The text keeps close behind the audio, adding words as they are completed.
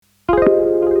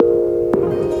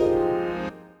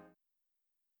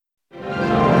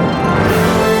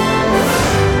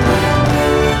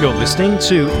listening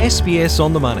to SBS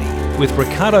On The Money with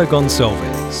Ricardo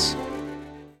Gonçalves.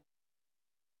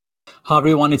 Hi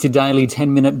everyone, it's your daily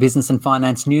 10-minute business and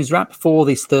finance news wrap for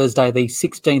this Thursday, the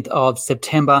 16th of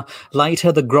September.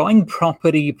 Later, the growing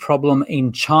property problem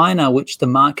in China, which the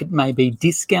market may be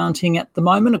discounting at the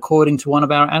moment, according to one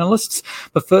of our analysts.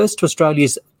 But first, to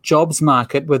Australia's jobs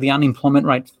market, where the unemployment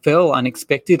rate fell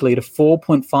unexpectedly to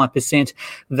 4.5%.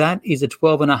 That is a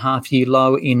 12.5-year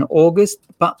low in August,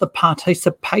 but the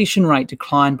participation rate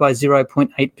declined by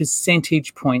 0.8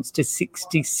 percentage points to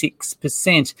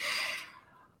 66%.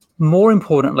 More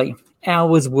importantly,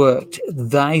 hours worked,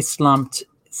 they slumped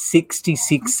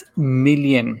 66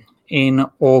 million in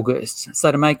August.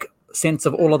 So to make sense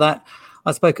of all of that,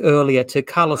 I spoke earlier to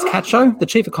Carlos Cacho, the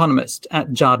chief economist at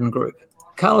Jarden Group.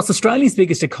 Carlos, Australia's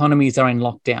biggest economies are in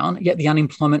lockdown, yet the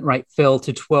unemployment rate fell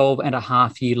to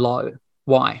 12.5-year low.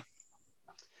 Why?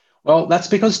 Well, that's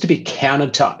because to be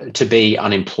counted to be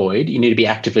unemployed, you need to be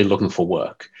actively looking for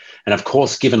work. And of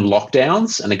course, given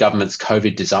lockdowns and the government's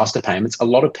COVID disaster payments, a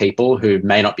lot of people who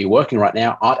may not be working right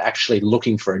now aren't actually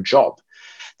looking for a job.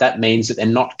 That means that they're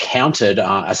not counted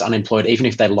as unemployed, even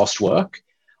if they lost work.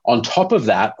 On top of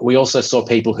that, we also saw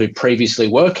people who previously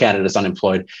were counted as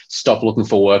unemployed stop looking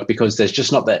for work because there's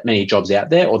just not that many jobs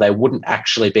out there, or they wouldn't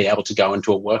actually be able to go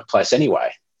into a workplace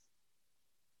anyway.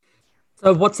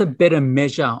 So what's a better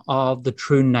measure of the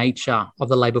true nature of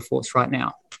the labour force right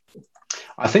now?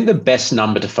 I think the best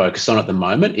number to focus on at the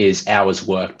moment is hours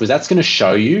worked, because that's going to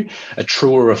show you a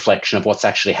truer reflection of what's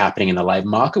actually happening in the labour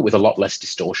market with a lot less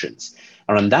distortions.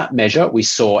 And on that measure, we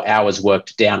saw hours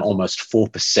worked down almost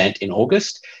 4% in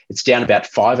August. It's down about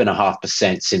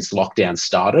 5.5% since lockdown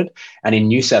started. And in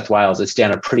New South Wales, it's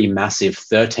down a pretty massive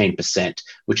 13%,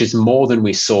 which is more than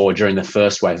we saw during the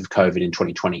first wave of COVID in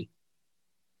 2020.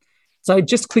 So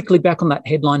just quickly back on that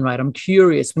headline rate, I'm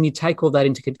curious, when you take all that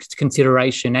into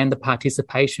consideration and the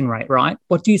participation rate, right,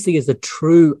 what do you see as the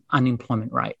true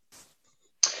unemployment rate?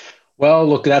 Well,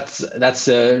 look, that's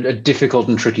a difficult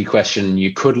and tricky question.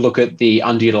 You could look at the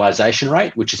underutilisation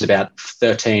rate, which is about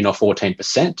 13 or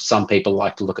 14%. Some people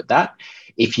like to look at that.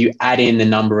 If you add in the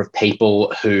number of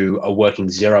people who are working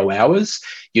 0 hours,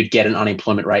 you'd get an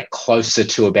unemployment rate closer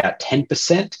to about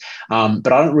 10%.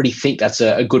 But I don't really think that's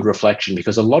a good reflection,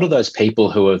 because a lot of those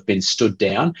people who have been stood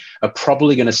down are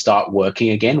probably going to start working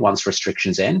again once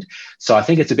restrictions end. So I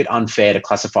think it's a bit unfair to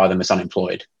classify them as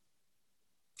unemployed.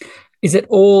 Is it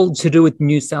all to do with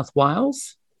New South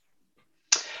Wales?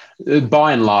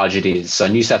 By and large, it is. So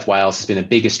New South Wales has been the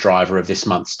biggest driver of this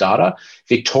month's data.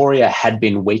 Victoria had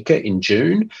been weaker in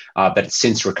June, but it's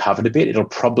since recovered a bit. It'll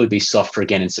probably be softer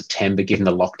again in September, given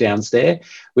the lockdowns there.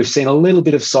 We've seen a little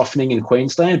bit of softening in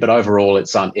Queensland, but overall,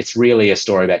 it's really a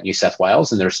story about New South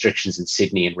Wales and the restrictions in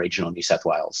Sydney and regional New South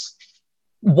Wales.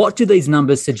 What do these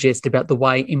numbers suggest about the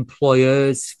way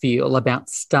employers feel about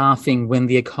staffing when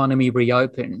the economy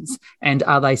reopens? And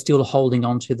are they still holding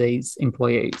on to these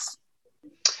employees?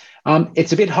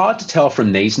 It's a bit hard to tell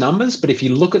from these numbers, but if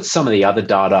you look at some of the other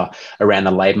data around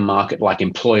the labour market, like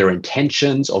employer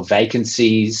intentions or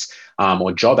vacancies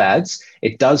or job ads,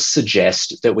 it does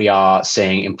suggest that we are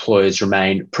seeing employers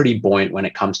remain pretty buoyant when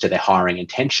it comes to their hiring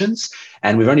intentions.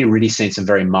 And we've only really seen some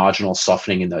very marginal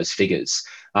softening in those figures.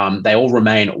 They all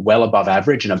remain well above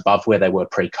average and above where they were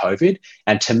pre-COVID.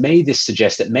 And to me, this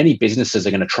suggests that many businesses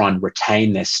are going to try and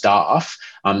retain their staff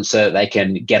so that they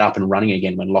can get up and running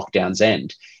again when lockdowns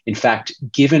end. In fact,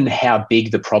 given how big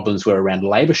the problems were around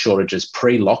labour shortages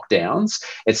pre-lockdowns,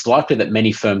 it's likely that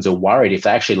many firms are worried if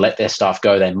they actually let their staff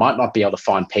go, they might not be able to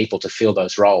find people to fill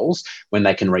those roles when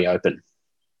they can reopen.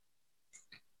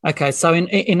 Okay, so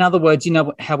in other words, you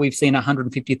know how we've seen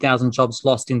 150,000 jobs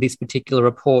lost in this particular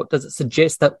report. Does it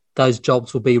suggest that those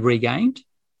jobs will be regained?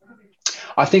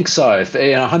 I think so. If,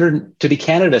 100 to be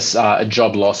counted as a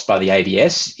job lost by the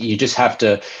ABS, you just have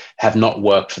to have not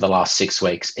worked for the last 6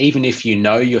 weeks. Even if you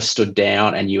know you're stood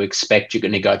down and you expect you're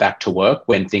going to go back to work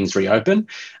when things reopen,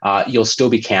 you'll still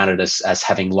be counted as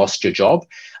having lost your job.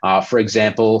 For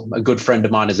example, a good friend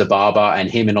of mine is a barber,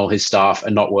 and him and all his staff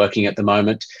are not working at the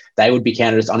moment. They would be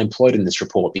counted as unemployed in this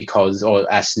report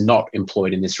or as not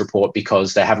employed in this report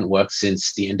because they haven't worked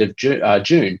since the end of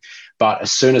June. But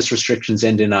as soon as restrictions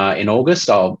end in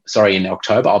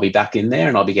October, I'll be back in there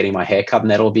and I'll be getting my hair cut and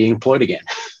that'll be employed again.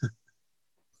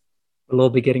 We'll all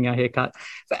be getting our hair cut.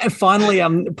 And finally,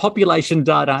 population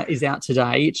data is out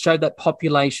today. It showed that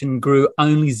population grew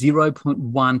only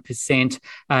 0.1%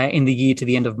 in the year to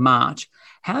the end of March.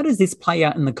 How does this play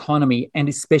out in the economy and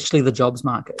especially the jobs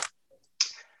market?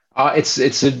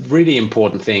 It's a really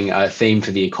important theme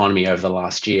for the economy over the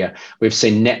last year. We've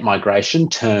seen net migration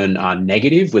turn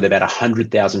negative, with about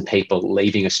 100,000 people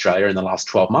leaving Australia in the last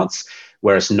 12 months,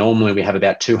 whereas normally we have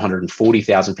about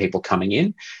 240,000 people coming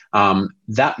in.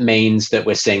 That means that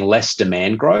we're seeing less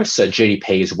demand growth, so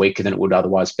GDP is weaker than it would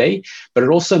otherwise be, but it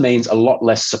also means a lot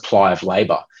less supply of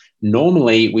labour.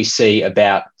 Normally, we see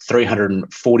about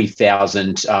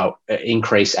 340,000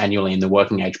 increase annually in the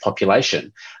working age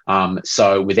population.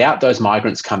 So without those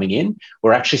migrants coming in,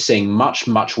 we're actually seeing much,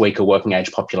 much weaker working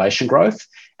age population growth.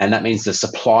 And that means the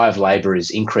supply of labour is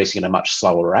increasing at a much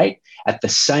slower rate. At the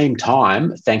same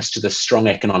time, thanks to the strong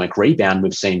economic rebound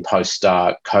we've seen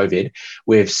post-COVID,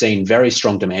 we've seen very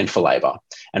strong demand for labour.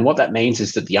 And what that means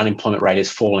is that the unemployment rate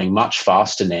is falling much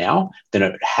faster now than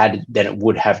it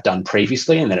would have done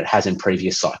previously and than it has in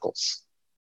previous cycles.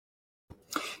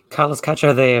 Carlos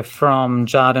Cacho there from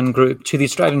Jarden Group. To the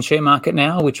Australian share market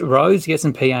now, which rose, the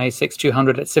S&P ASX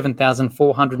 200 at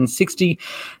 7,460.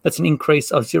 That's an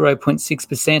increase of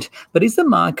 0.6%. But is the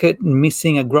market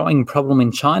missing a growing problem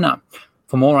in China?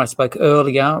 For more, I spoke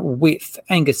earlier with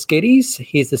Angus Geddes.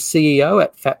 He's the CEO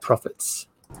at Fat Profits.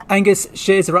 Angus,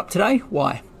 shares are up today.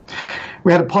 Why?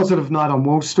 We had a positive night on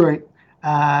Wall Street.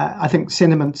 I think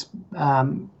sentiment's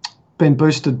been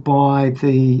boosted by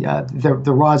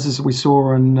the rises we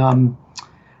saw in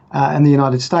the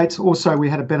United States. Also, we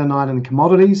had a better night in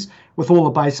commodities with all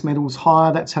the base metals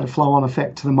higher. That's had a flow-on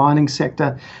effect to the mining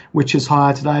sector, which is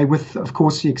higher today, with, of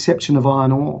course, the exception of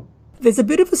iron ore. There's a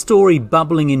bit of a story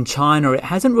bubbling in China. It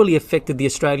hasn't really affected the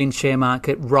Australian share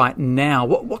market right now.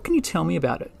 What can you tell me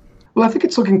about it? Well, I think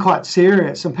it's looking quite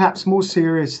serious, and perhaps more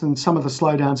serious than some of the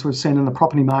slowdowns we've seen in the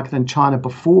property market in China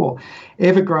before.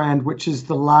 Evergrande, which is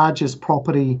the largest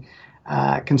property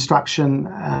construction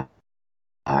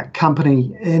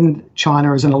company in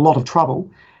China, is in a lot of trouble.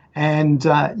 And,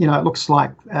 it looks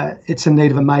like it's in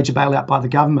need of a major bailout by the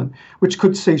government, which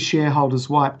could see shareholders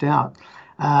wiped out.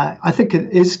 I think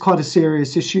it is quite a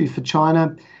serious issue for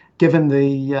China, given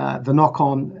the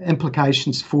knock-on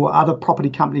implications for other property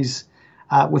companies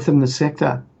within the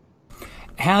sector.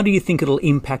 How do you think it'll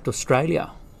impact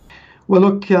Australia? Well,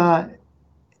 look,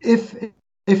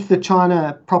 if the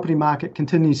China property market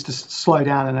continues to slow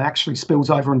down and it actually spills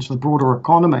over into the broader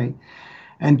economy,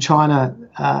 and China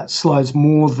slows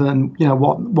more than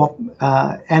what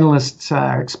analysts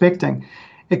are expecting,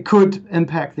 it could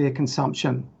impact their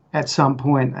consumption at some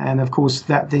point, and of course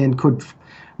that then could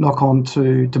knock on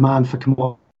to demand for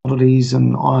commodities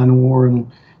and iron ore and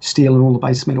steel and all the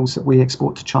base metals that we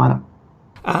export to China.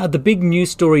 The big news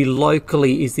story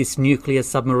locally is this nuclear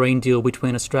submarine deal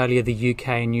between Australia, the UK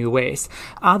and US.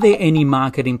 Are there any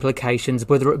market implications,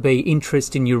 whether it be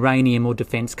interest in uranium or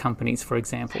defence companies, for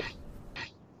example?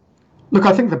 Look,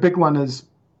 I think the big one is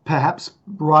perhaps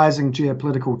rising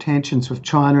geopolitical tensions with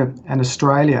China and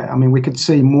Australia. I mean, we could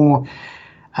see more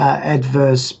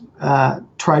adverse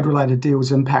trade-related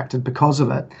deals impacted because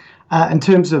of it. In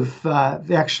terms of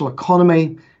the actual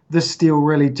economy, this deal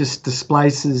really just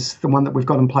displaces the one that we've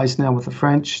got in place now with the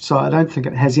French. So I don't think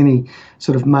it has any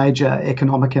sort of major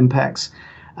economic impacts.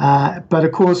 But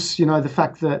of course, the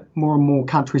fact that more and more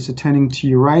countries are turning to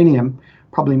uranium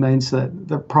probably means that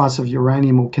the price of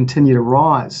uranium will continue to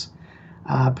rise,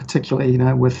 particularly,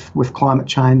 with climate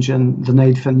change and the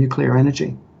need for nuclear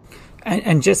energy.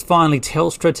 And just finally,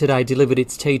 Telstra today delivered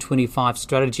its T25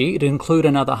 strategy. It include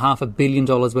another $500 million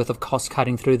worth of cost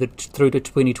cutting through to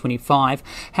 2025.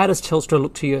 How does Telstra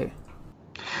look to you?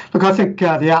 Look, I think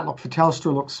the outlook for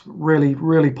Telstra looks really,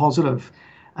 really positive.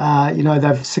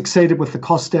 They've succeeded with the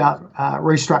cost out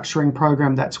restructuring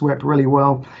program. That's worked really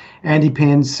well. Andy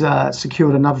Penn's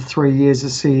secured another 3 years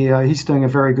as CEO. He's doing a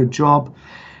very good job.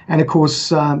 And of course,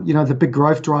 the big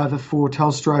growth driver for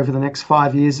Telstra over the next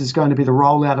 5 years is going to be the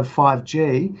rollout of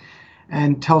 5G.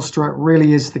 And Telstra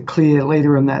really is the clear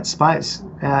leader in that space.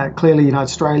 Clearly,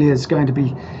 Australia is going to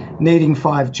be needing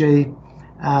 5G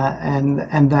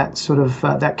and that sort of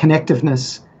that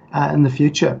connectiveness in the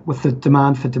future, with the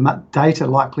demand for data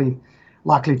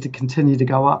likely to continue to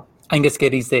go up. Angus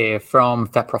Geddes there from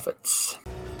Fat Profits.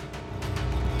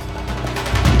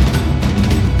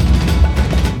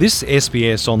 This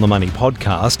SBS On The Money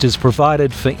podcast is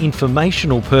provided for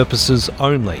informational purposes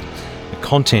only. The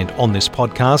content on this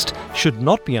podcast should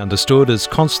not be understood as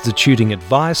constituting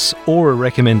advice or a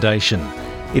recommendation.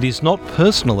 It is not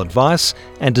personal advice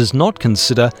and does not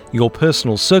consider your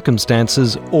personal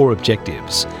circumstances or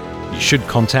objectives. You should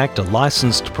contact a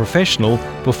licensed professional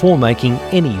before making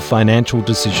any financial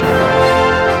decision.